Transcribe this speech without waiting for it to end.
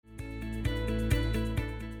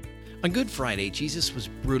On Good Friday, Jesus was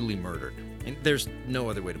brutally murdered. And there's no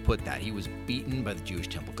other way to put that. He was beaten by the Jewish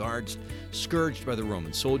temple guards, scourged by the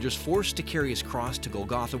Roman soldiers, forced to carry his cross to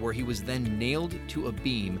Golgotha, where he was then nailed to a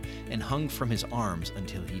beam and hung from his arms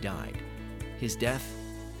until he died. His death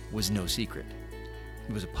was no secret.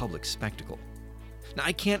 It was a public spectacle. Now,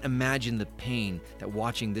 I can't imagine the pain that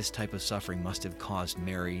watching this type of suffering must have caused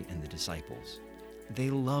Mary and the disciples. They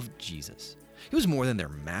loved Jesus. He was more than their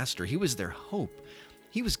master. He was their hope.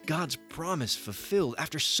 He was God's promise fulfilled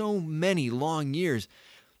after so many long years.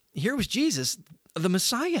 Here was Jesus, the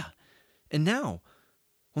Messiah. And now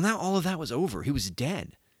all of that was over. He was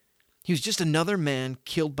dead. He was just another man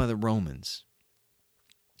killed by the Romans.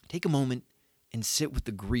 Take a moment and sit with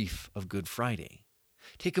the grief of Good Friday.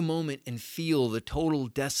 Take a moment and feel the total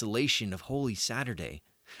desolation of Holy Saturday.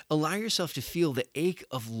 Allow yourself to feel the ache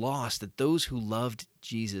of loss that those who loved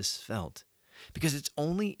Jesus felt. Because it's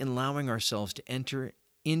only in allowing ourselves to enter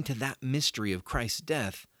into that mystery of Christ's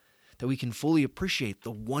death that we can fully appreciate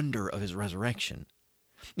the wonder of his resurrection.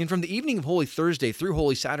 And from the evening of Holy Thursday through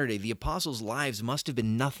Holy Saturday, the apostles' lives must have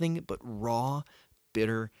been nothing but raw,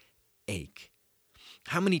 bitter ache.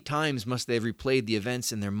 How many times must they have replayed the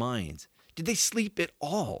events in their minds? Did they sleep at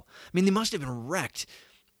all? I mean, they must have been wrecked.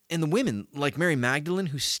 And the women, like Mary Magdalene,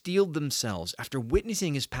 who steeled themselves after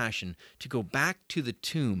witnessing his passion to go back to the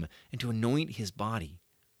tomb and to anoint his body.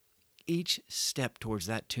 Each step towards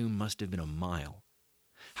that tomb must have been a mile.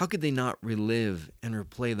 How could they not relive and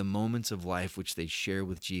replay the moments of life which they shared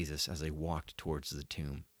with Jesus as they walked towards the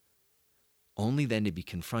tomb? Only then to be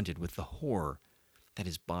confronted with the horror that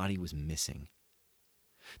his body was missing.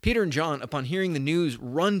 Peter and John, upon hearing the news,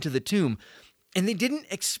 run to the tomb, and they didn't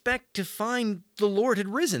expect to find the Lord had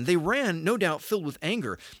risen. They ran, no doubt, filled with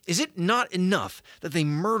anger. Is it not enough that they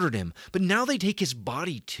murdered him, but now they take his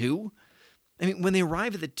body too? I mean, when they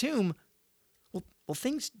arrive at the tomb, well,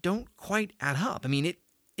 things don't quite add up. I mean,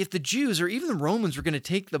 if the Jews or even the Romans were going to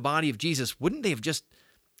take the body of Jesus, wouldn't they have just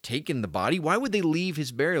taken the body? Why would they leave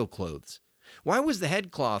his burial clothes? Why was the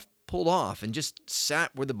headcloth pulled off and just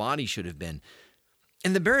sat where the body should have been?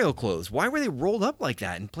 And the burial clothes, why were they rolled up like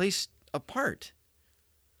that and placed apart?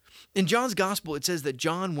 In John's gospel, it says that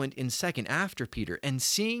John went in second after Peter, and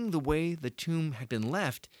seeing the way the tomb had been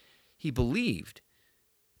left, he believed.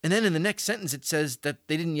 And then in the next sentence, it says that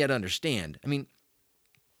they didn't yet understand. I mean,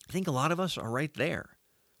 I think a lot of us are right there.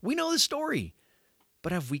 We know the story,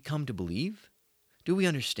 but have we come to believe? Do we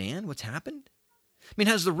understand what's happened? I mean,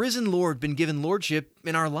 has the risen Lord been given lordship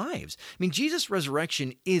in our lives? I mean, Jesus'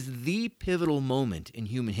 resurrection is the pivotal moment in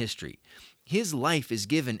human history. His life is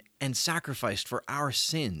given and sacrificed for our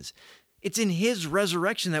sins. It's in his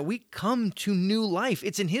resurrection that we come to new life.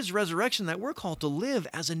 It's in his resurrection that we're called to live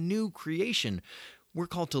as a new creation. We're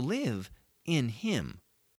called to live in him.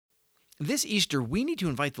 This Easter, we need to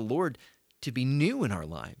invite the Lord to be new in our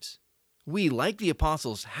lives. We, like the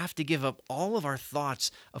apostles, have to give up all of our thoughts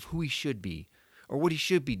of who he should be or what he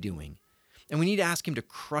should be doing. And we need to ask him to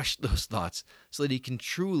crush those thoughts so that he can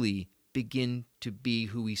truly begin to be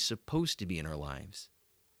who he's supposed to be in our lives.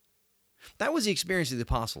 That was the experience of the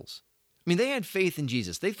apostles. I mean, they had faith in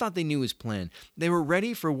Jesus. They thought they knew his plan. They were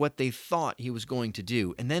ready for what they thought he was going to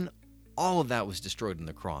do. And then all of that was destroyed on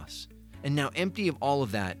the cross. And now, empty of all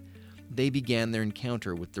of that, they began their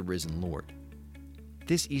encounter with the risen Lord.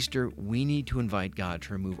 This Easter, we need to invite God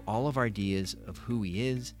to remove all of our ideas of who he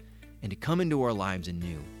is and to come into our lives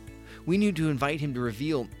anew. We need to invite him to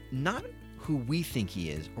reveal not who we think he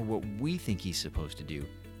is or what we think he's supposed to do,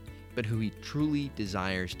 but who he truly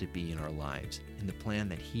desires to be in our lives and the plan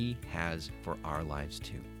that he has for our lives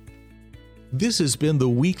too. This has been the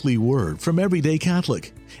Weekly Word from Everyday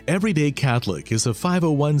Catholic. Everyday Catholic is a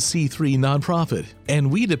 501c3 nonprofit,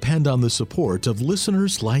 and we depend on the support of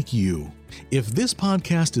listeners like you. If this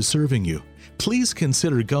podcast is serving you, please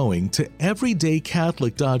consider going to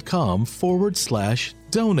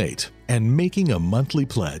everydaycatholic.com/donate and making a monthly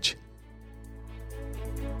pledge.